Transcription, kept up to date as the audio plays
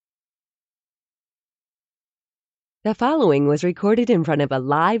The following was recorded in front of a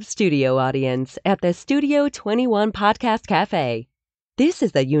live studio audience at the Studio 21 Podcast Cafe. This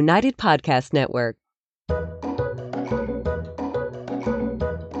is the United Podcast Network.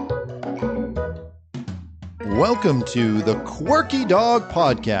 Welcome to the Quirky Dog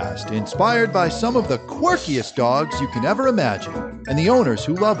Podcast, inspired by some of the quirkiest dogs you can ever imagine and the owners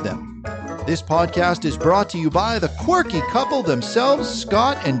who love them. This podcast is brought to you by the quirky couple themselves,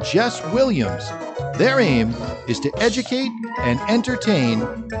 Scott and Jess Williams. Their aim is to educate and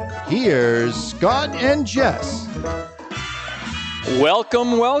entertain. Here's Scott and Jess.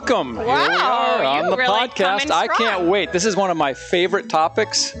 Welcome. Wow, Here we are on the really podcast. I can't wait. This is one of my favorite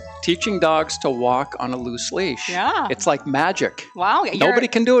topics, teaching dogs to walk on a loose leash. Yeah. It's like magic. Wow. Nobody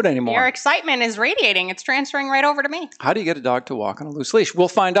can do it anymore. Your excitement is radiating. It's transferring right over to me. How do you get a dog to walk on a loose leash? We'll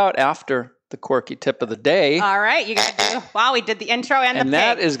find out after the quirky tip of the day. All right. You got to do. Wow, we did the intro and the And pig.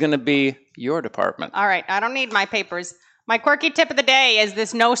 that is going to be your department. All right. I don't need my papers. My quirky tip of the day is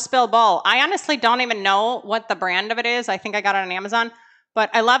this no spill bowl. I honestly don't even know what the brand of it is. I think I got it on Amazon, but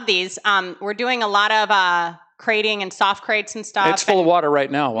I love these. We're doing a lot of crating and soft crates and stuff. It's full of water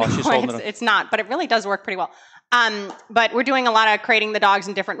right now while she's holding it. It's not, but it really does work pretty well. But we're doing a lot of crating the dogs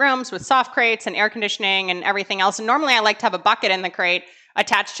in different rooms with soft crates and air conditioning and everything else. And normally I like to have a bucket in the crate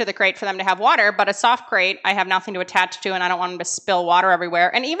attached to the crate for them to have water, but a soft crate I have nothing to attach to and I don't want them to spill water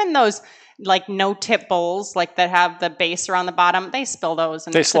everywhere. And even those like no-tip bowls like that have the base around the bottom, they spill those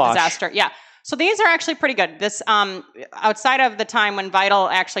and it's a disaster. Yeah. So these are actually pretty good. This outside of the time when Vital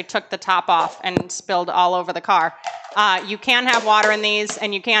actually took the top off and spilled all over the car, you can have water in these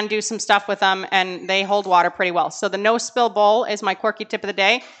and you can do some stuff with them and they hold water pretty well. So the no spill bowl is my quirky tip of the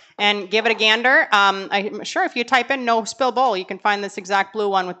day. And give it a gander. I'm sure if you type in no spill bowl, you can find this exact blue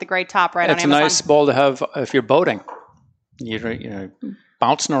one with the gray top right on Amazon. It's a nice bowl to have if you're boating. You're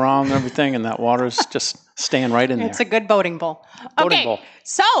bouncing around and everything, and that water's just staying right in there. It's a good boating bowl. Boating bowl.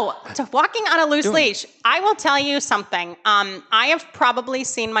 So walking on a loose leash, I will tell you something. I have probably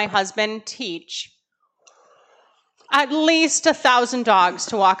seen my husband teach at least 1,000 dogs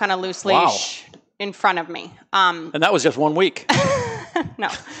to walk on a loose leash in front of me. And that was just 1 week. No,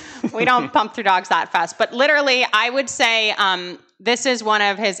 we don't pump through dogs that fast. But literally, I would say this is one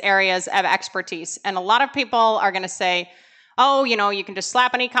of his areas of expertise. And a lot of people are going to say, oh, you can just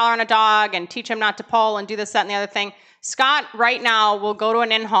slap an e-collar on a dog and teach him not to pull and do this, that, and the other thing. Scott, right now, will go to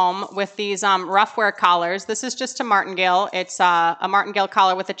an in-home with these rough wear collars. This is just a martingale. It's a martingale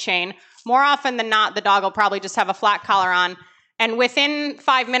collar with a chain. More often than not, the dog will probably just have a flat collar on. And within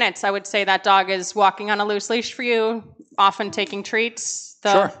 5 minutes, I would say that dog is walking on a loose leash for you, often taking treats.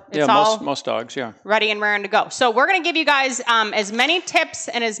 Sure. Yeah, most dogs, yeah. Ready and raring to go. So we're going to give you guys as many tips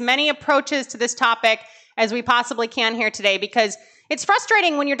and as many approaches to this topic as we possibly can here today, because it's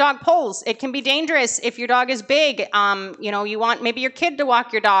frustrating when your dog pulls. It can be dangerous if your dog is big. You want maybe your kid to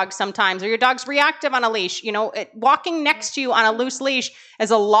walk your dog sometimes, or your dog's reactive on a leash. Walking next to you on a loose leash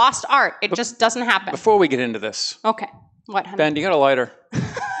is a lost art. It just doesn't happen. Before we get into this. Okay. What, honey? Ben, you got a lighter?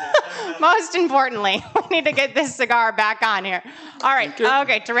 Most importantly, we need to get this cigar back on here. All right.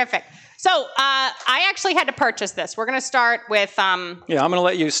 Okay, terrific. So I actually had to purchase this. We're going to start with... I'm going to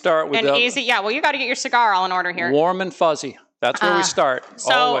let you start with easy... Yeah, well, you got to get your cigar all in order here. Warm and fuzzy. That's where we start,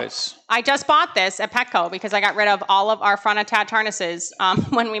 always. I just bought this at Petco because I got rid of all of our front attach harnesses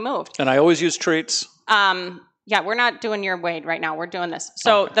when we moved. And I always use treats. Yeah, we're not doing your Wade right now. We're doing this.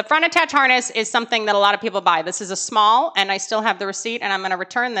 So The front attach harness is something that a lot of people buy. This is a small, and I still have the receipt, and I'm going to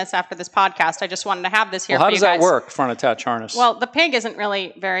return this after this podcast. I just wanted to have this here for you guys. How does that work, front attach harness? Well, the pig isn't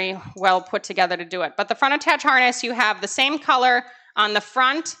really very well put together to do it. But the front attach harness, you have the same color on the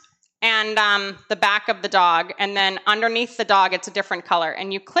front and the back of the dog, and then underneath the dog, it's a different color.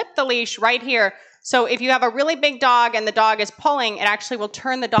 And you clip the leash right here. So if you have a really big dog and the dog is pulling, it actually will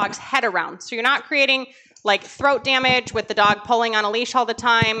turn the dog's head around. So you're not creating like throat damage with the dog pulling on a leash all the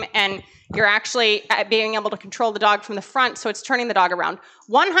time, and you're actually being able to control the dog from the front, so it's turning the dog around.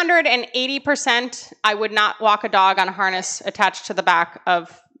 180%, I would not walk a dog on a harness attached to the back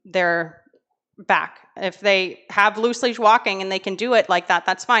of their back. If they have loose leash walking and they can do it like that,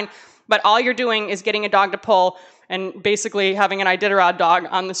 that's fine. But all you're doing is getting a dog to pull and basically having an Iditarod dog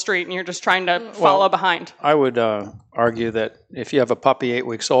on the street, and you're just trying to follow behind. I would argue that if you have a puppy 8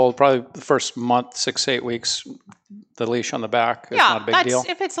 weeks old, probably the first month, 6 to 8 weeks, the leash on the back is not a big deal.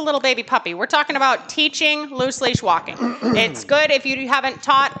 If it's a little baby puppy. We're talking about teaching loose leash walking. It's good if you haven't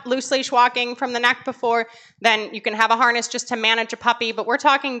taught loose leash walking from the neck before, then you can have a harness just to manage a puppy. But we're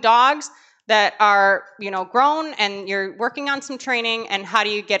talking dogs that are, grown, and you're working on some training, and how do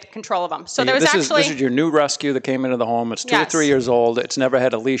you get control of them? So there was this is your new rescue that came into the home. It's 2 or 3 years old. It's never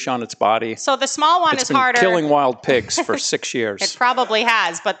had a leash on its body. So the small one is harder. It's been killing wild pigs for 6 years. It probably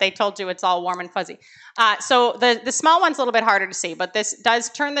has, but they told you it's all warm and fuzzy. So the small one's a little bit harder to see, but this does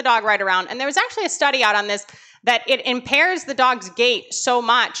turn the dog right around. And there was actually a study out on this, that it impairs the dog's gait so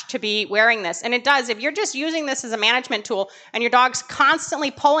much to be wearing this. And it does. If you're just using this as a management tool and your dog's constantly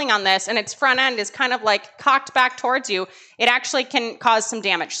pulling on this and its front end is kind of like cocked back towards you, it actually can cause some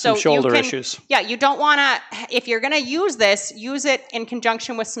damage. So some shoulder issues. Yeah, you don't want to, if you're going to use this, use it in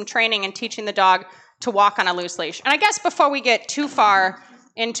conjunction with some training and teaching the dog to walk on a loose leash. And I guess before we get too far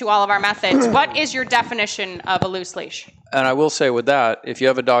into all of our methods, what is your definition of a loose leash? And I will say with that, if you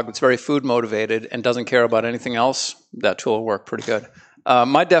have a dog that's very food motivated and doesn't care about anything else, that tool will work pretty good.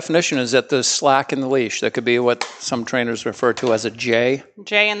 My definition is that the slack in the leash, that could be what some trainers refer to as a J.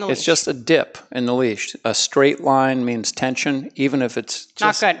 J in the leash. It's just a dip in the leash. A straight line means tension. Even if it's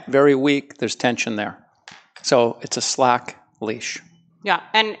just not good, very weak, there's tension there. So it's a slack leash. Yeah,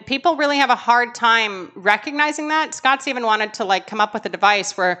 and people really have a hard time recognizing that. Scott's even wanted to come up with a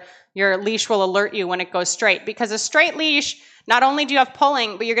device where your leash will alert you when it goes straight, because a straight leash, not only do you have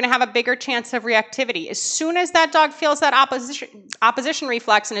pulling, but you're going to have a bigger chance of reactivity. As soon as that dog feels that opposition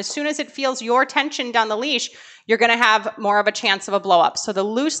reflex, and as soon as it feels your tension down the leash, you're going to have more of a chance of a blow up. So the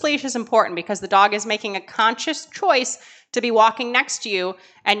loose leash is important because the dog is making a conscious choice to be walking next to you,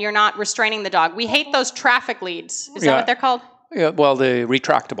 and you're not restraining the dog. We hate those traffic leads. Is that what they're called? Yeah, well, the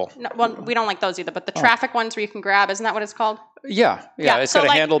retractable. No, well, we don't like those either, but the traffic ones where you can grab, isn't that what it's called? Yeah. It's got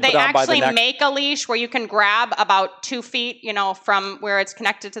a handle put on by the neck. They actually make a leash where you can grab about 2 feet, from where it's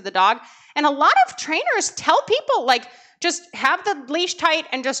connected to the dog. And a lot of trainers tell people, just have the leash tight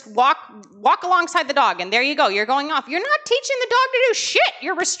and just walk alongside the dog, and there you go. You're going off. You're not teaching the dog to do shit.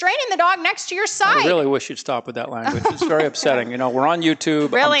 You're restraining the dog next to your side. I really wish you'd stop with that language. It's very upsetting. We're on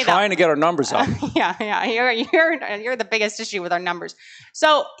YouTube. Really, I'm trying to get our numbers up. Yeah. You're the biggest issue with our numbers.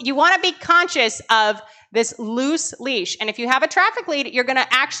 So you want to be conscious of this loose leash. And if you have a traffic lead, you're going to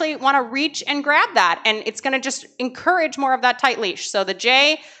actually want to reach and grab that. And it's going to just encourage more of that tight leash. So the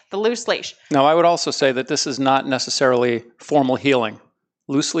J, the loose leash. Now, I would also say that this is not necessarily formal healing.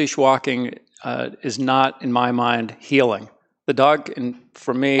 Loose leash walking is not, in my mind, healing. The dog, and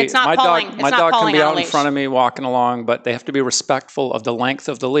for me, it's not my pulling. dog, It's my not dog can pulling be on a out in leash. front of me walking along, but they have to be respectful of the length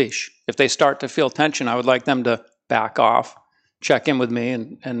of the leash. If they start to feel tension, I would like them to back off, check in with me,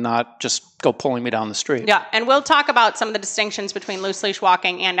 and not just go pulling me down the street. Yeah, and we'll talk about some of the distinctions between loose leash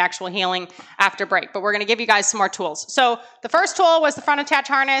walking and actual healing after break, but we're going to give you guys some more tools. So the first tool was the front attach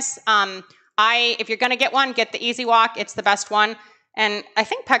harness. If you're going to get one, get the Easy Walk. It's the best one. And I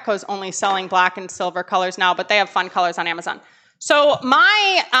think Petco's only selling black and silver colors now, but they have fun colors on Amazon. So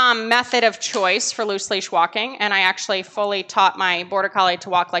my method of choice for loose leash walking, and I actually fully taught my Border Collie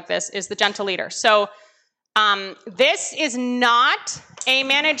to walk like this, is the gentle leader. So this is not a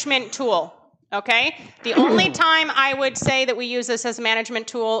management tool, okay? The only time I would say that we use this as a management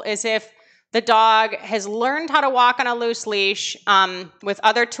tool is if the dog has learned how to walk on a loose leash with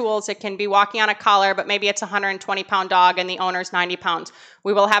other tools. It can be walking on a collar, but maybe it's a 120-pound dog and the owner's 90 pounds.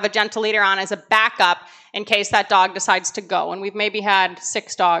 We will have a gentle leader on as a backup in case that dog decides to go. And we've maybe had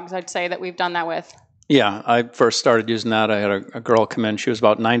 6 dogs, I'd say, that we've done that with. Yeah, I first started using that. I had a girl come in. She was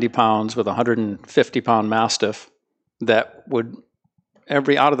about 90 pounds with a 150-pound Mastiff that would,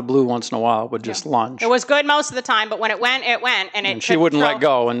 out of the blue once in a while, would just lunge. It was good most of the time, but when it went, it went. And she wouldn't let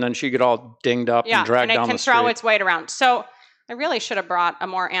go, and then she'd get all dinged up and dragged down the street. And it can throw its weight around. So I really should have brought a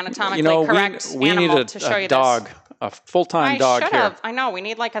more anatomically correct animal to show you dog, this. A full-time dog should here. have. I know, we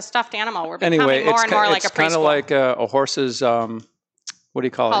need a stuffed animal. We're becoming anyway, more and more like a preschool. It's kind of like a horse's, what do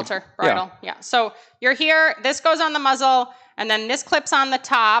you call it? Halter, bridle, yeah. So you're here, this goes on the muzzle, and then this clips on the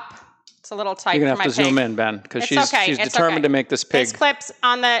top. It's a little tight for my pig. You're going to have to zoom in, Ben, because she's determined to make this pig. This clips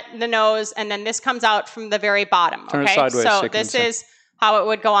on the nose, and then this comes out from the very bottom, Turn it sideways so this is how it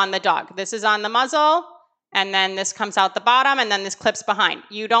would go on the dog. This is on the muzzle, and then this comes out the bottom, and then this clips behind.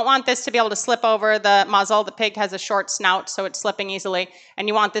 You don't want this to be able to slip over the muzzle. The pig has a short snout, so it's slipping easily, and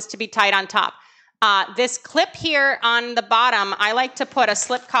you want this to be tight on top. This clip here on the bottom, I like to put a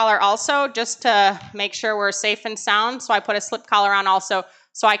slip collar also, just to make sure we're safe and sound. So I put a slip collar on also,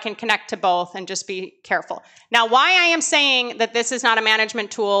 so I can connect to both and just be careful. Now, why I am saying that this is not a management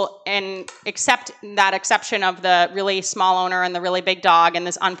tool, and except that exception of the really small owner and the really big dog and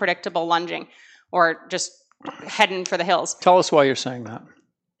this unpredictable lunging or just heading for the hills. Tell us why you're saying that.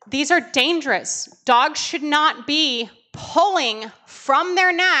 These are dangerous. Dogs should not be pulling from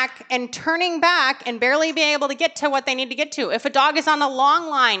their neck and turning back and barely being able to get to what they need to get to. If a dog is on a long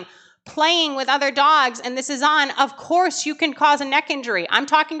line, playing with other dogs and this is on, of course you can cause a neck injury. I'm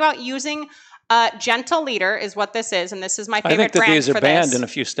talking about using a gentle leader is what this is, and this is my favorite I think that brand these are for banned this. in a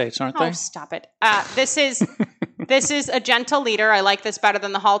few states, aren't they? Oh, stop it. This is a gentle leader. I like this better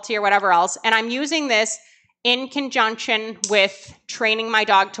than the Halti or whatever else. And I'm using this in conjunction with training my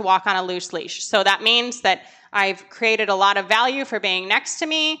dog to walk on a loose leash. So that means that I've created a lot of value for being next to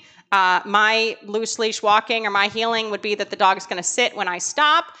me. My loose leash walking or my heeling would be that the dog is going to sit when I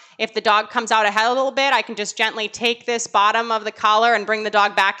stop. If the dog comes out ahead a little bit, I can just gently take this bottom of the collar and bring the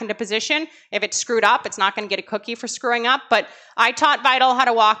dog back into position. If it's screwed up, it's not going to get a cookie for screwing up. But I taught Vital how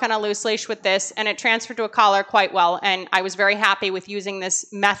to walk on a loose leash with this, and it transferred to a collar quite well. And I was very happy with using this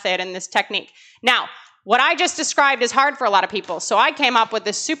method and this technique. Now, what I just described is hard for a lot of people. So I came up with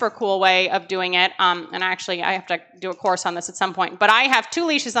this super cool way of doing it. And actually, I have to do a course on this at some point. But I have 2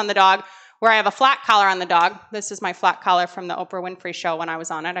 leashes on the dog where I have a flat collar on the dog. This is my flat collar from the Oprah Winfrey show when I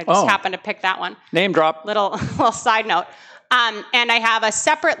was on it. I just happened to pick that one. Name drop. Little side note. And I have a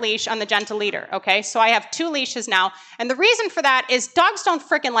separate leash on the gentle leader, okay? So I have 2 leashes now. And the reason for that is dogs don't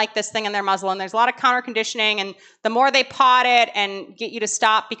freaking like this thing in their muzzle, and there's a lot of counter conditioning, and the more they paw it and get you to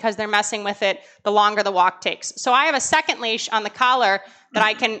stop because they're messing with it, the longer the walk takes. So I have a second leash on the collar that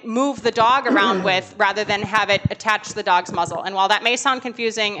I can move the dog around with rather than have it attached to the dog's muzzle. And while that may sound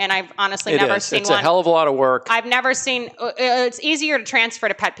confusing, and I've honestly never seen one. It's a hell of a lot of work. I've never seen, it's easier to transfer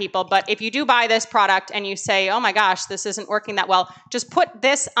to pet people, but if you do buy this product and you say, oh my gosh, this isn't working that well, just put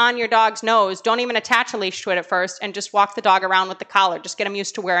this on your dog's nose. Don't even attach a leash to it at first and just walk the dog around with the collar. Just get them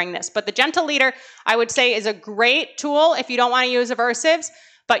used to wearing this. But the gentle leader, I would say, is a great tool if you don't want to use aversives.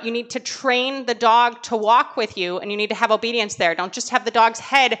 But you need to train the dog to walk with you, and you need to have obedience there. Don't just have the dog's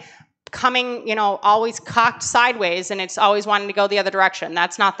head coming, always cocked sideways, and it's always wanting to go the other direction.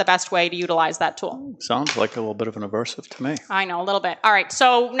 That's not the best way to utilize that tool. Sounds like a little bit of an aversive to me. I know, a little bit. All right,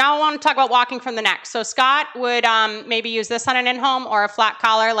 so now I want to talk about walking from the neck. So Scott would maybe use this on an in-home or a flat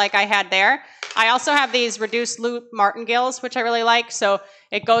collar like I had there. I also have these reduced loop martingales, which I really like. So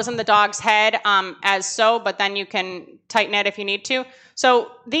it goes in the dog's head as so, but then you can tighten it if you need to.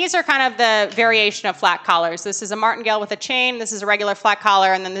 So these are kind of the variation of flat collars. This is a martingale with a chain. This is a regular flat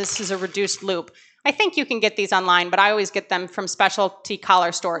collar, and then this is a reduced loop. I think you can get these online, but I always get them from specialty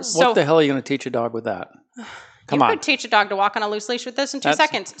collar stores. What the hell are you going to teach a dog with that? Come on. You could teach a dog to walk on a loose leash with this in 2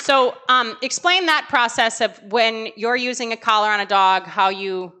 seconds. So explain that process of when you're using a collar on a dog, how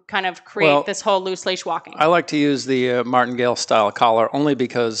you kind of create this whole loose leash walking. I like to use the martingale style collar only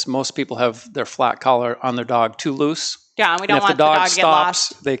because most people have their flat collar on their dog too loose. Yeah, and we don't want the dog to get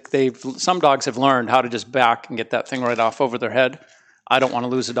lost. Some dogs have learned how to just back and get that thing right off over their head. I don't want to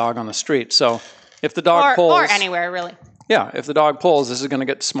lose a dog on the street. So if the dog pulls... Or anywhere, really. Yeah, if the dog pulls, this is going to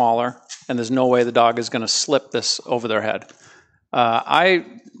get smaller, and there's no way the dog is going to slip this over their head. I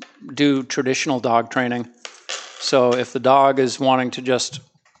do traditional dog training. So if the dog is wanting to just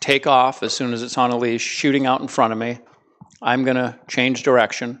take off as soon as it's on a leash, shooting out in front of me, I'm going to change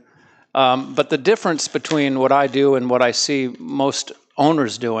direction. But the difference between what I do and what I see most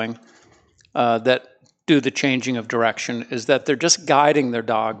owners doing that do the changing of direction is that they're just guiding their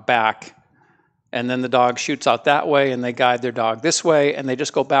dog back, and then the dog shoots out that way, and they guide their dog this way, and they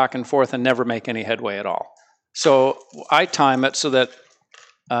just go back and forth and never make any headway at all. So I time it so that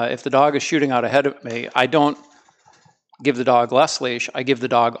if the dog is shooting out ahead of me, I don't give the dog less leash. I give the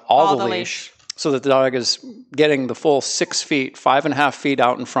dog all the leash. So that the dog is getting the full 6 feet, 5.5 feet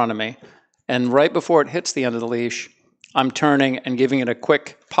out in front of me. And right before it hits the end of the leash, I'm turning and giving it a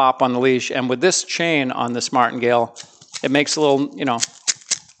quick pop on the leash. And with this chain on this martingale, it makes a little,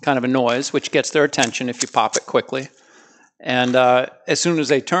 kind of a noise, which gets their attention if you pop it quickly. And as soon as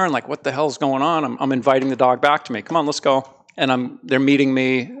they turn, like, what the hell's going on? I'm inviting the dog back to me. Come on, let's go. And they're meeting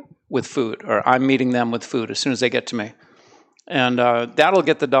me with food, or I'm meeting them with food as soon as they get to me. And that'll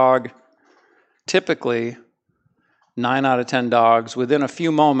get the dog... Typically, 9 out of 10 dogs, within a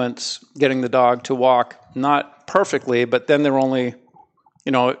few moments, getting the dog to walk, not perfectly, but then they're only,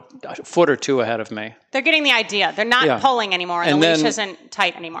 a foot or two ahead of me. They're getting the idea. They're not pulling anymore, and the leash isn't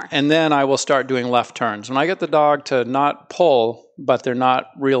tight anymore. And then I will start doing left turns. When I get the dog to not pull, but they're not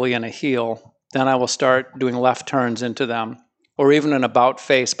really in a heel, then I will start doing left turns into them, or even an about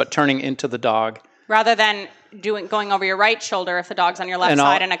face, but turning into the dog. Rather than going over your right shoulder if the dog's on your left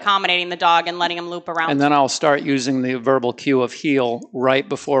side and accommodating the dog and letting him loop around. And then I'll start using the verbal cue of heel right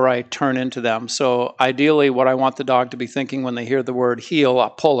before I turn into them. So ideally what I want the dog to be thinking when they hear the word heel, a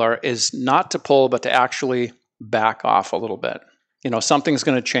puller, is not to pull, but to actually back off a little bit. Something's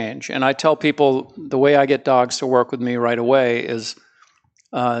going to change. And I tell people the way I get dogs to work with me right away is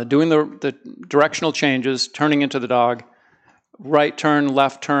doing the directional changes, turning into the dog. right turn,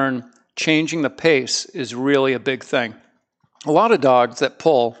 left turn, changing the pace is really a big thing. A lot of dogs that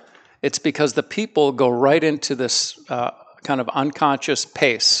pull, it's because the people go right into this kind of unconscious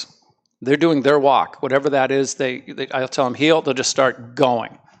pace. They're doing their walk, whatever that is. I'll tell them heel, they'll just start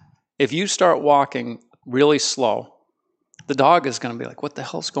going. If you start walking really slow, the dog is going to be like, what the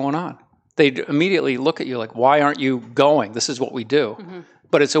hell's going on? They immediately look at you like, why aren't you going? This is what we do. Mm-hmm.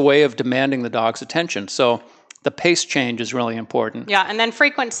 But it's a way of demanding the dog's attention. So the pace change is really important. Yeah, and then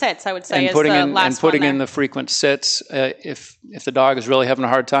frequent sits, I would say, and is putting the in, last and putting one in there. the frequent sits. If the dog is really having a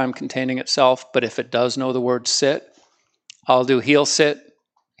hard time containing itself, but if it does know the word sit, I'll do heel sit,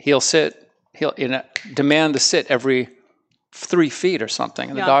 heel, demand the sit every 3 feet or something.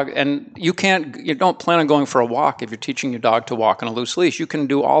 And the dog, and you don't plan on going for a walk if you're teaching your dog to walk on a loose leash. You can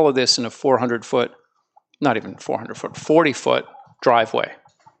do all of this in a 400-foot, not even 400-foot, 40-foot driveway,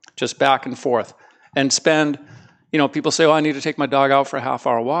 just back and forth, and spend. People say, "Oh, I need to take my dog out for a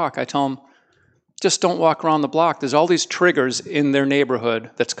half-hour walk." I tell them, just don't walk around the block. There's all these triggers in their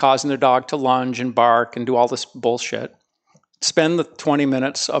neighborhood that's causing their dog to lunge and bark and do all this bullshit. Spend the 20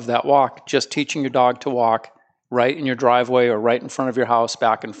 minutes of that walk just teaching your dog to walk right in your driveway or right in front of your house,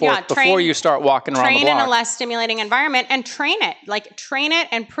 back and forth, before you start walking around the block. Train in a less stimulating environment and train it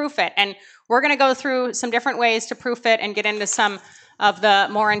and proof it. And we're going to go through some different ways to proof it and get into some of the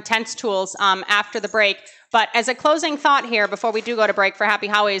more intense tools after the break. But as a closing thought here, before we do go to break for Happy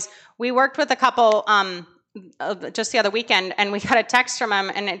Howies, we worked with a couple just the other weekend, and we got a text from him,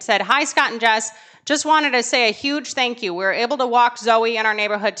 and it said, "Hi, Scott and Jess. Just wanted to say a huge thank you. We were able to walk Zoe in our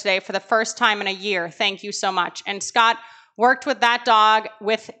neighborhood today for the first time in a year. Thank you so much." And Scott worked with that dog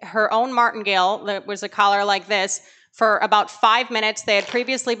with her own martingale, that was a collar like this, for about 5 minutes. They had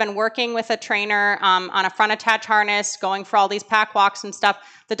previously been working with a trainer on a front attach harness, going for all these pack walks and stuff.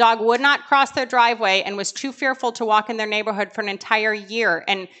 The dog would not cross their driveway and was too fearful to walk in their neighborhood for an entire year.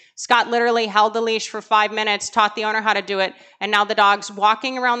 And Scott literally held the leash for 5 minutes, taught the owner how to do it, and now the dog's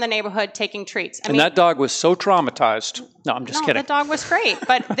walking around the neighborhood taking treats. I mean, that dog was so traumatized. No, I'm just kidding. The dog was great,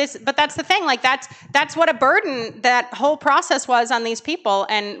 but that's the thing. Like that's what a burden that whole process was on these people,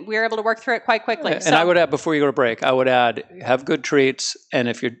 and we were able to work through it quite quickly. And I would add, before you go to break, I would add, have good treats, and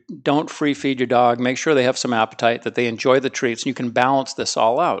if you don't free feed your dog, make sure they have some appetite, that they enjoy the treats, and you can balance this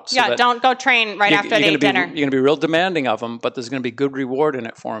all out. So don't go train right after they eat dinner. You're going to be real demanding of them, but there's going to be good reward in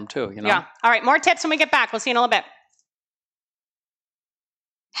it for them too. Yeah. All right, more tips when we get back. We'll see you in a little bit.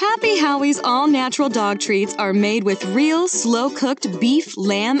 Happy Howie's all-natural dog treats are made with real, slow-cooked beef,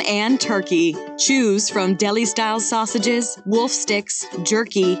 lamb, and turkey. Choose from deli-style sausages, wolf sticks,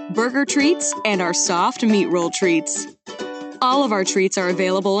 jerky, burger treats, and our soft meat roll treats. All of our treats are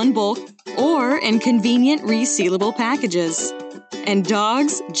available in bulk or in convenient resealable packages. And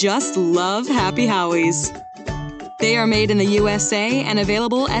dogs just love Happy Howie's. They are made in the USA and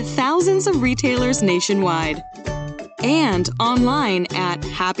available at thousands of retailers nationwide. And online at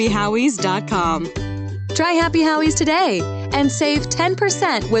happyhowies.com. Try Happy Howie's today and save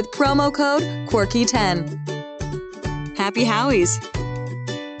 10% with promo code Quirky10. Happy Howie's.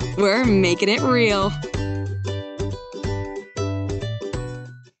 We're making it real.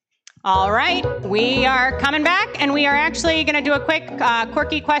 All right, we are coming back, and we are actually going to do a quick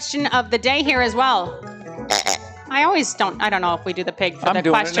quirky question of the day here as well. I don't know if we do the pig for the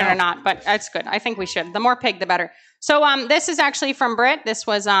question or not, but that's good. I think we should. The more pig, the better. So this is actually from Britt. This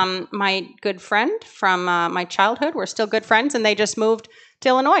was my good friend from my childhood. We're still good friends, and they just moved to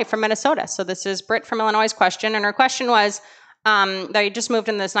Illinois from Minnesota. So this is Britt from Illinois' question, and her question was, they just moved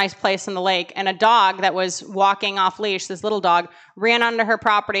in this nice place in the lake, and a dog that was walking off leash, this little dog, ran onto her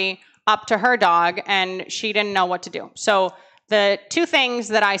property up to her dog, and she didn't know what to do. So the two things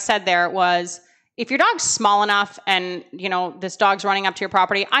that I said there was, if your dog's small enough and, this dog's running up to your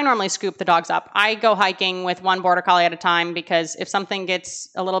property, I normally scoop the dogs up. I go hiking with one border collie at a time, because if something gets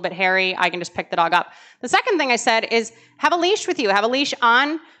a little bit hairy, I can just pick the dog up. The second thing I said is have a leash with you. Have a leash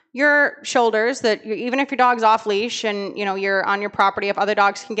on your shoulders, that even if your dog's off leash and, you're on your property, if other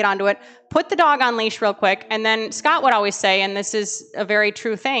dogs can get onto it, put the dog on leash real quick. And then Scott would always say, and this is a very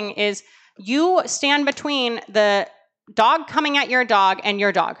true thing, is you stand between the dog coming at your dog and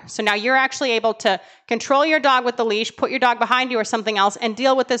your dog. So now you're actually able to control your dog with the leash, put your dog behind you or something else, and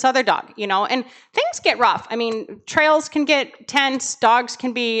deal with this other dog, and things get rough. I mean, trails can get tense. Dogs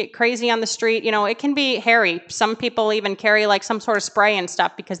can be crazy on the street. It can be hairy. Some people even carry like some sort of spray and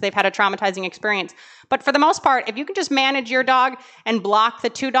stuff because they've had a traumatizing experience. But for the most part, if you can just manage your dog and block the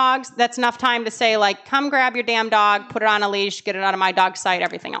two dogs, that's enough time to say, like, come grab your damn dog, put it on a leash, get it out of my dog's sight,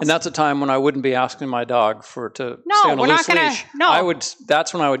 everything else. And that's a time when I wouldn't be asking my dog to stay on a loose leash. No.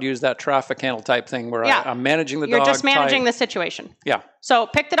 That's when I would use that traffic handle type thing where where Yeah. I'm managing the dog. You're just managing tight. the situation. Yeah. So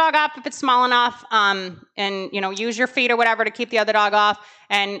pick the dog up if it's small enough, and use your feet or whatever to keep the other dog off.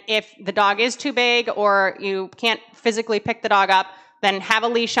 And if the dog is too big or you can't physically pick the dog up, then have a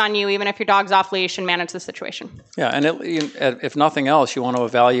leash on you, even if your dog's off leash, and manage the situation. Yeah, and if nothing else, you want to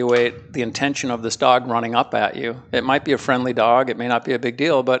evaluate the intention of this dog running up at you. It might be a friendly dog. It may not be a big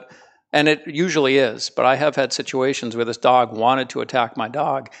deal, and it usually is. But I have had situations where this dog wanted to attack my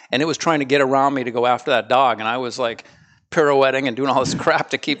dog, and it was trying to get around me to go after that dog, and I was like pirouetting and doing all this crap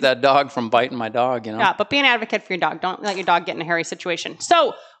to keep that dog from biting my dog, Yeah, but be an advocate for your dog. Don't let your dog get in a hairy situation.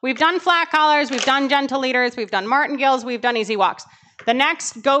 So we've done flat collars, we've done gentle leaders, we've done martingales, we've done easy walks. The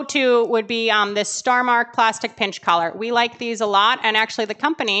next go-to would be this Star Mark plastic pinch collar. We like these a lot, and actually the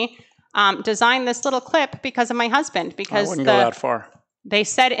company designed this little clip because of my husband. Because I wouldn't go that far. They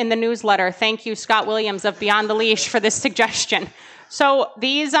said in the newsletter, "Thank you, Scott Williams of Beyond the Leash, for this suggestion." So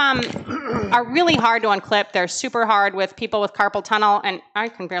these are really hard to unclip. They're super hard with people with carpal tunnel, and I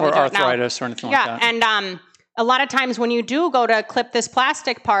can barely do it now. Or arthritis or anything like that. Yeah, and a lot of times when you do go to clip this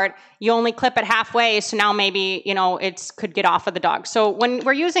plastic part, you only clip it halfway, so now maybe, it could get off of the dog. So when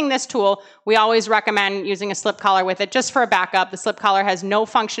we're using this tool, we always recommend using a slip collar with it just for a backup. The slip collar has no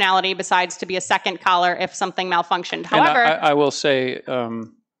functionality besides to be a second collar if something malfunctioned. However, I will say,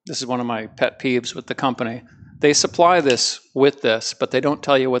 this is one of my pet peeves with the company. They supply this with this, but they don't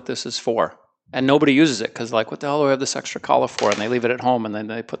tell you what this is for. And nobody uses it because, what the hell do I have this extra collar for? And they leave it at home, and then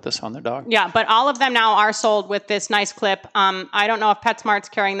they put this on their dog. Yeah, but all of them now are sold with this nice clip. I don't know if PetSmart's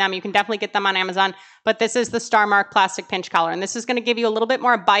carrying them. You can definitely get them on Amazon. But this is the Star Mark plastic pinch collar. And this is going to give you a little bit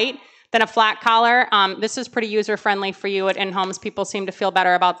more bite than a flat collar. This is pretty user-friendly for you at in-homes. People seem to feel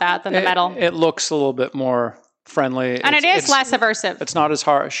better about that than the metal. It looks a little bit more friendly. And it's less aversive. It's not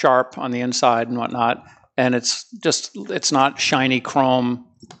as sharp on the inside and whatnot. And it's not shiny chrome.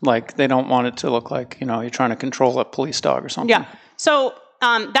 They don't want it to look like, you're trying to control a police dog or something. Yeah. So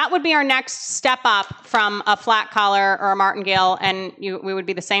that would be our next step up from a flat collar or a martingale. And we would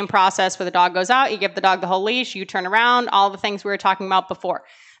be the same process where the dog goes out, you give the dog the whole leash, you turn around, all the things we were talking about before.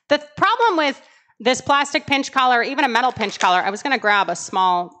 The problem with this plastic pinch collar, or even a metal pinch collar, I was going to grab a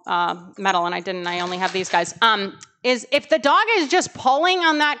small metal and I didn't. I only have these guys. Is if the dog is just pulling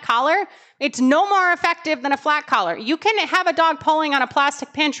on that collar, it's no more effective than a flat collar. You can have a dog pulling on a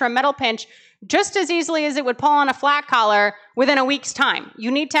plastic pinch or a metal pinch just as easily as it would pull on a flat collar within a week's time.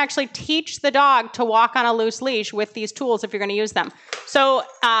 You need to actually teach the dog to walk on a loose leash with these tools if you're going to use them. So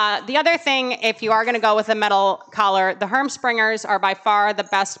the other thing, if you are going to go with a metal collar, the Hermspringers are by far the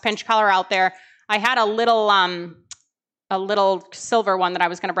best pinch collar out there. I had a little silver one that I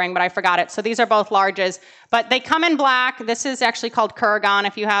was going to bring, but I forgot it. So these are both larges, but they come in black. This is actually called Kuragon.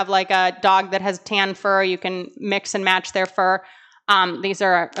 If you have a dog that has tan fur, you can mix and match their fur. These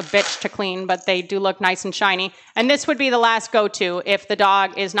are a bitch to clean, but they do look nice and shiny. And this would be the last go-to if the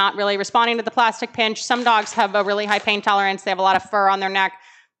dog is not really responding to the plastic pinch. Some dogs have a really high pain tolerance. They have a lot of fur on their neck.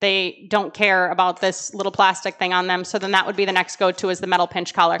 They don't care about this little plastic thing on them. So then that would be the next go-to is the metal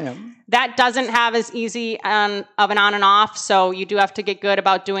pinch collar. Yeah. That doesn't have as easy of an on and off. So you do have to get good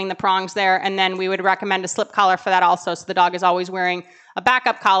about doing the prongs there. And then we would recommend a slip collar for that also. So the dog is always wearing a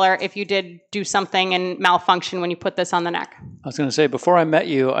backup collar if you did do something and malfunction when you put this on the neck. I was going to say, before I met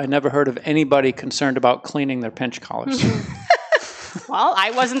you, I never heard of anybody concerned about cleaning their pinch collars. Well,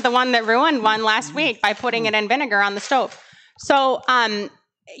 I wasn't the one that ruined one last week by putting it in vinegar on the stove. So,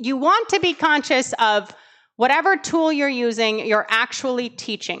 you want to be conscious of whatever tool you're using, you're actually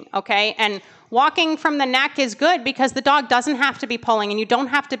teaching, okay? And walking from the neck is good because the dog doesn't have to be pulling and you don't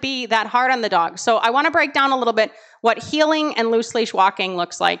have to be that hard on the dog. So I want to break down a little bit what heeling and loose leash walking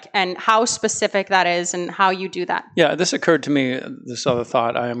looks like and how specific that is and how you do that. Yeah, this occurred to me, this other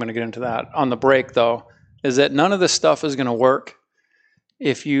thought, I am going to get into that on the break though, is that none of this stuff is going to work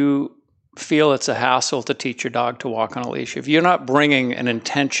if you feel it's a hassle to teach your dog to walk on a leash. If you're not bringing an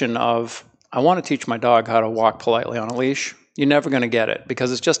intention of, I want to teach my dog how to walk politely on a leash, you're never going to get it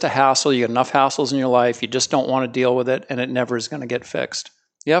because it's just a hassle. You get enough hassles in your life. You just don't want to deal with it, and it never is going to get fixed.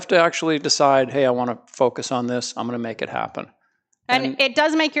 You have to actually decide, hey, I want to focus on this. I'm going to make it happen. And it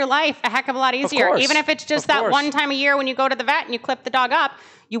does make your life a heck of a lot easier. Even if it's just that one time a year when you go to the vet and you clip the dog up,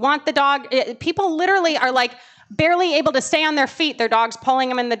 you want the dog, people literally are barely able to stay on their feet. Their dog's pulling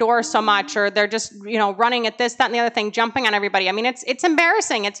them in the door so much, or they're just, running at this, that, and the other thing, jumping on everybody. I mean, it's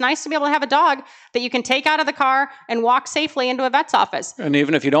embarrassing. It's nice to be able to have a dog that you can take out of the car and walk safely into a vet's office. And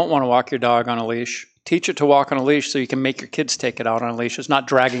even if you don't want to walk your dog on a leash, teach it to walk on a leash so you can make your kids take it out on a leash. It's not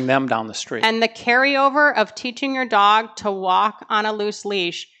dragging them down the street. And the carryover of teaching your dog to walk on a loose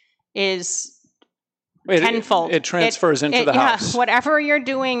leash is tenfold. It transfers into the house. Whatever you're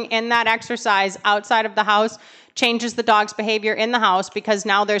doing in that exercise outside of the house changes the dog's behavior in the house, because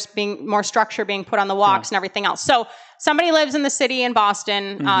now there's being more structure being put on the walks and everything else. So somebody lives in the city in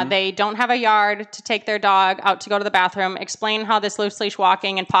Boston. They don't have a yard to take their dog out to go to the bathroom. Explain how this loose leash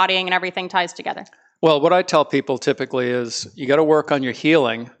walking and pottying and everything ties together. Well, what I tell people typically is you got to work on your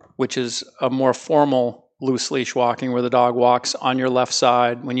heeling, which is a more formal loose leash walking where the dog walks on your left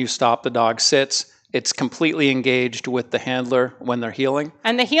side. When you stop, the dog sits. It's completely engaged with the handler when they're heeling.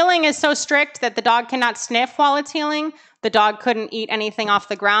 And the heeling is so strict that the dog cannot sniff while it's heeling. The dog couldn't eat anything off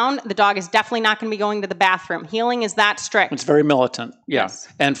the ground. The dog is definitely not going to be going to the bathroom. Heeling is that strict. It's very militant, Yes.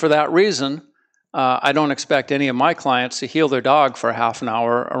 And for that reason, I don't expect any of my clients to heel their dog for half an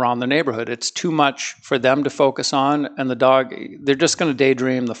hour around the neighborhood. It's too much for them to focus on, and the dog, they're just going to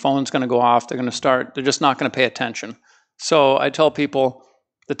daydream. The phone's going to go off. They're just not going to pay attention. So I tell people,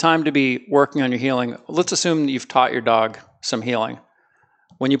 the time to be working on your heeling, let's assume that you've taught your dog some heeling.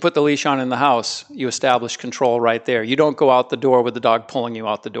 When you put the leash on in the house, you establish control right there. You don't go out the door with the dog pulling you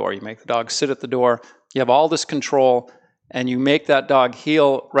out the door. You make the dog sit at the door. You have all this control, and you make that dog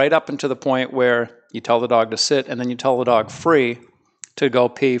heel right up into the point where you tell the dog to sit, and then you tell the dog free to go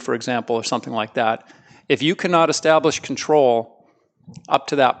pee, for example, or something like that. If you cannot establish control up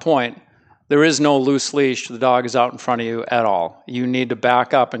to that point, there is no loose leash. The dog is out in front of you at all. You need to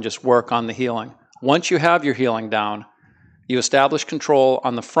back up and just work on the heeling. Once you have your heeling down, you establish control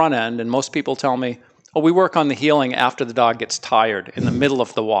on the front end, and most people tell me, oh, we work on the heeling after the dog gets tired, in the middle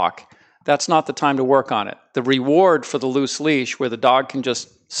of the walk. That's not the time to work on it. The reward for the loose leash, where the dog can just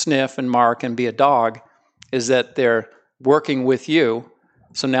sniff and mark and be a dog, is that they're working with you.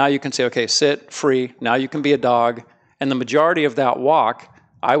 So now you can say, okay, sit, free, now you can be a dog. And the majority of that walk,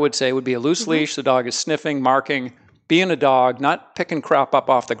 I would say, would be a loose leash. The dog is sniffing, marking, being a dog, not picking crap up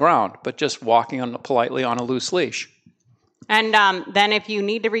off the ground, but just walking politely on a loose leash. And then if you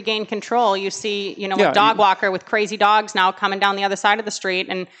need to regain control, you see, a dog walker with crazy dogs now coming down the other side of the street,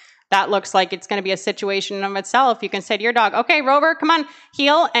 and that looks like it's going to be a situation of itself. You can say to your dog, okay, Rover, come on,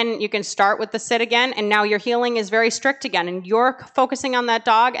 heel. And you can start with the sit again. And now your heeling is very strict again. And you're focusing on that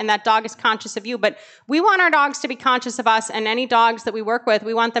dog, and that dog is conscious of you. But we want our dogs to be conscious of us. And any dogs that we work with,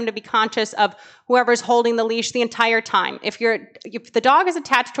 we want them to be conscious of whoever's holding the leash the entire time. If the dog is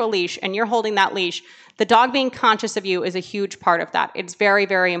attached to a leash and you're holding that leash, the dog being conscious of you is a huge part of that. It's very,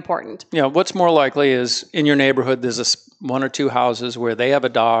 very important. Yeah, what's more likely is in your neighborhood, there's one or two houses where they have a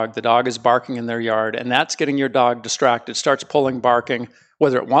dog, the dog is barking in their yard, and that's getting your dog distracted, starts pulling, barking,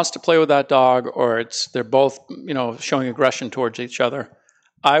 whether it wants to play with that dog or they're both, showing aggression towards each other.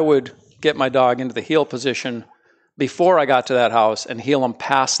 I would get my dog into the heel position before I got to that house and heel them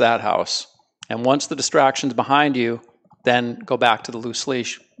past that house. And once the distraction's behind you, then go back to the loose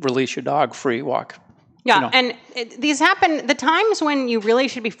leash, release your dog, free walk. Yeah, and these happen, the times when you really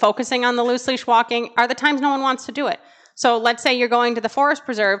should be focusing on the loose leash walking are the times no one wants to do it. So let's say you're going to the forest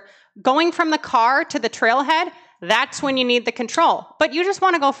preserve, going from the car to the trailhead, that's when you need the control. But you just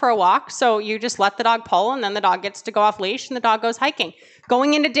want to go for a walk, so you just let the dog pull, and then the dog gets to go off leash, and the dog goes hiking.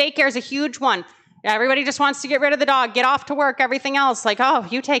 Going into daycare is a huge one. Everybody just wants to get rid of the dog, get off to work, everything else. Like, oh,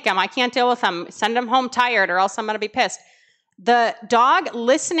 you take him, I can't deal with him. Send him home tired, or else I'm going to be pissed. The dog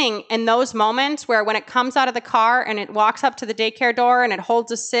listening in those moments where when it comes out of the car and it walks up to the daycare door and it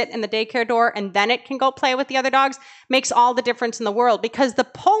holds a sit in the daycare door and then it can go play with the other dogs makes all the difference in the world, because the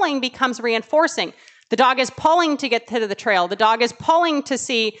pulling becomes reinforcing. The dog is pulling to get to the trail. The dog is pulling to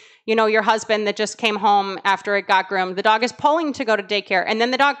see, your husband that just came home after it got groomed. The dog is pulling to go to daycare. And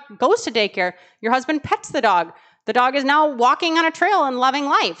then the dog goes to daycare. Your husband pets the dog. The dog is now walking on a trail and loving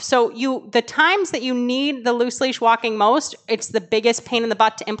life. So the times that you need the loose leash walking most, it's the biggest pain in the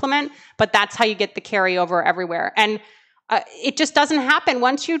butt to implement, but that's how you get the carryover everywhere. And it just doesn't happen.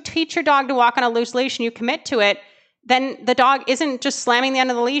 Once you teach your dog to walk on a loose leash and you commit to it, then the dog isn't just slamming the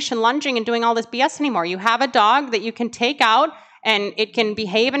end of the leash and lunging and doing all this BS anymore. You have a dog that you can take out and it can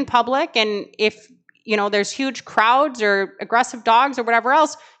behave in public. And if there's huge crowds or aggressive dogs or whatever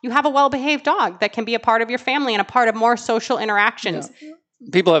else, you have a well-behaved dog that can be a part of your family and a part of more social interactions. Yeah.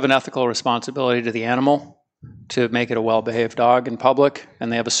 People have an ethical responsibility to the animal to make it a well-behaved dog in public,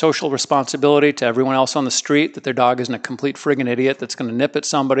 and they have a social responsibility to everyone else on the street that their dog isn't a complete friggin' idiot that's going to nip at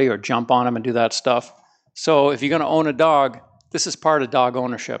somebody or jump on them and do that stuff. So if you're going to own a dog, this is part of dog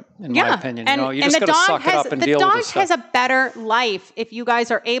ownership, in my opinion. You just got to suck it up and deal with this stuff. The dog has a better life if you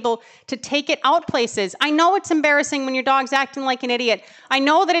guys are able to take it out places. I know it's embarrassing when your dog's acting like an idiot. I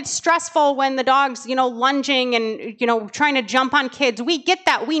know that it's stressful when the dog's, lunging and, trying to jump on kids. We get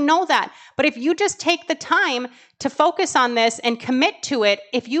that. We know that. But if you just take the time to focus on this and commit to it.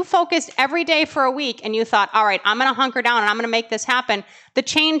 If you focused every day for a week and you thought, all right, I'm going to hunker down and I'm going to make this happen, the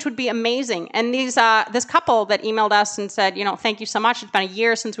change would be amazing. And this couple that emailed us and said, thank you so much. It's been a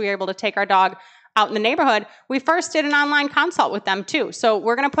year since we were able to take our dog out in the neighborhood. We first did an online consult with them too. So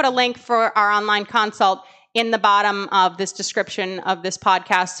we're going to put a link for our online consult in the bottom of this description of this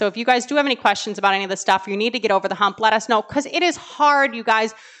podcast. So if you guys do have any questions about any of this stuff, or you need to get over the hump, let us know, because it is hard, you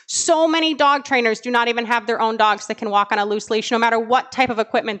guys. So many dog trainers do not even have their own dogs that can walk on a loose leash, no matter what type of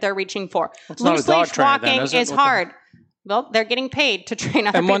equipment they're reaching for. It's not a dog trainer, walking then, is it? is hard. Well, they're getting paid to train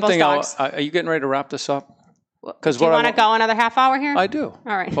other people's dogs. Are you getting ready to wrap this up? Do you want to go another half hour here? I do. All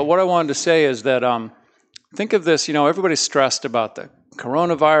right. But what I wanted to say is that think of this, everybody's stressed about the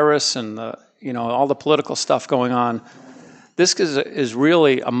coronavirus and all the political stuff going on. This is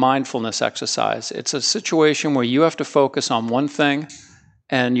really a mindfulness exercise. It's a situation where you have to focus on one thing,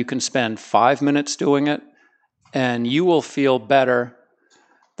 and you can spend 5 minutes doing it, and you will feel better.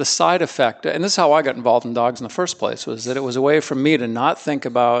 The side effect, and this is how I got involved in dogs in the first place, was that it was a way for me to not think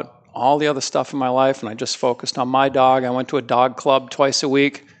about all the other stuff in my life, and I just focused on my dog. I went to a dog club twice a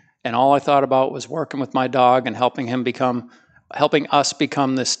week, and all I thought about was working with my dog and helping us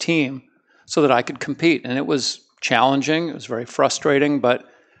become this team so that I could compete. And it was challenging, it was very frustrating, but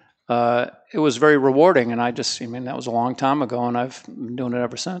it was very rewarding. And that was a long time ago, and I've been doing it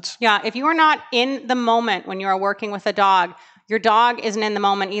ever since. Yeah, if you are not in the moment when you are working with a dog, your dog isn't in the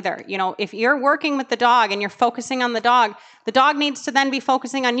moment either. If you're working with the dog and you're focusing on the dog needs to then be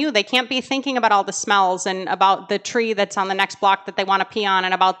focusing on you. They can't be thinking about all the smells and about the tree that's on the next block that they want to pee on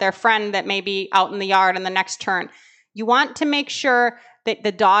and about their friend that may be out in the yard in the next turn. You want to make sure that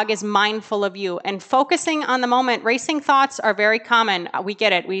the dog is mindful of you and focusing on the moment. Racing thoughts are very common. We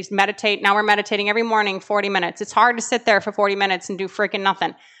get it. We meditate. Now we're meditating every morning, 40 minutes. It's hard to sit there for 40 minutes and do freaking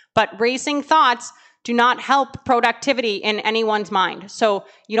nothing. But racing thoughts do not help productivity in anyone's mind. So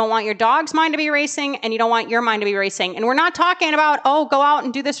you don't want your dog's mind to be racing, and you don't want your mind to be racing. And we're not talking about, go out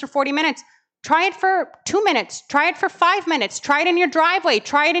and do this for 40 minutes. Try it for 2 minutes. Try it for 5 minutes. Try it in your driveway.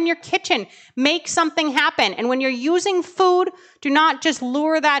 Try it in your kitchen. Make something happen. And when you're using food, do not just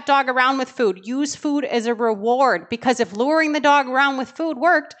lure that dog around with food. Use food as a reward, because if luring the dog around with food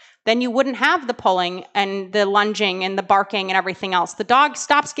worked, then you wouldn't have the pulling and the lunging and the barking and everything else. The dog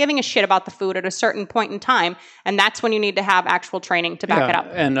stops giving a shit about the food at a certain point in time, and that's when you need to have actual training to back it up.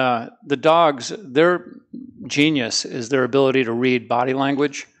 And the dogs, their genius is their ability to read body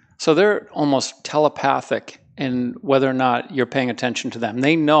language. So they're almost telepathic in whether or not you're paying attention to them.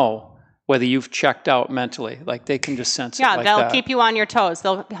 They know whether you've checked out mentally. Like, they can just sense it like that. Yeah, they'll keep you on your toes.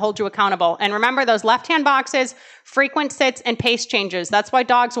 They'll hold you accountable. And remember those left-hand boxes, frequent sits, and pace changes. That's why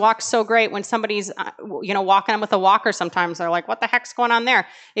dogs walk so great when somebody's walking them with a walker sometimes. They're like, what the heck's going on there?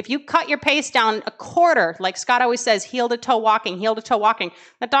 If you cut your pace down a quarter, like Scott always says, heel to toe walking,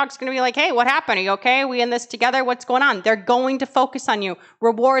 that dog's going to be like, hey, what happened? Are you okay? Are we in this together? What's going on? They're going to focus on you.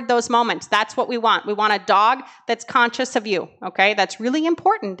 Reward those moments. That's what we want. We want a dog that's conscious of you, okay? That's really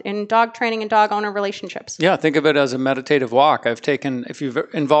important in dog training and dog owner relationships. Yeah, think of it as a meditative walk. If you've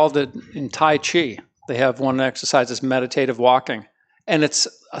involved it in Tai Chi, they have one exercise that's meditative walking, and it's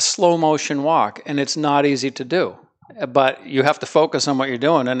a slow motion walk, and it's not easy to do, but you have to focus on what you're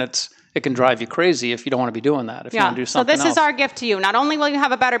doing, and it can drive you crazy if you don't want to be doing that. If you want to do something else. So this is our gift to you. Not only will you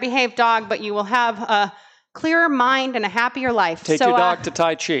have a better behaved dog, but you will have a clearer mind and a happier life. Take your dog to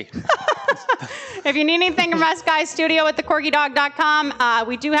Tai Chi. If you need anything from us, guys, studio at thequirkydog.com.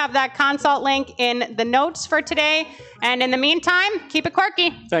 We do have that consult link in the notes for today. And in the meantime, keep it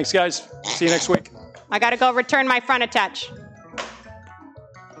quirky. Thanks, guys. See you next week. I got to go return my front attach.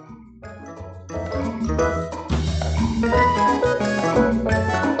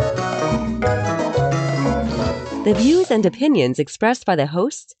 The views and opinions expressed by the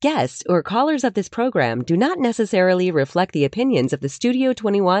hosts, guests, or callers of this program do not necessarily reflect the opinions of the Studio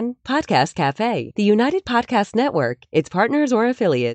 21 Podcast Cafe, the United Podcast Network, its partners, or affiliates.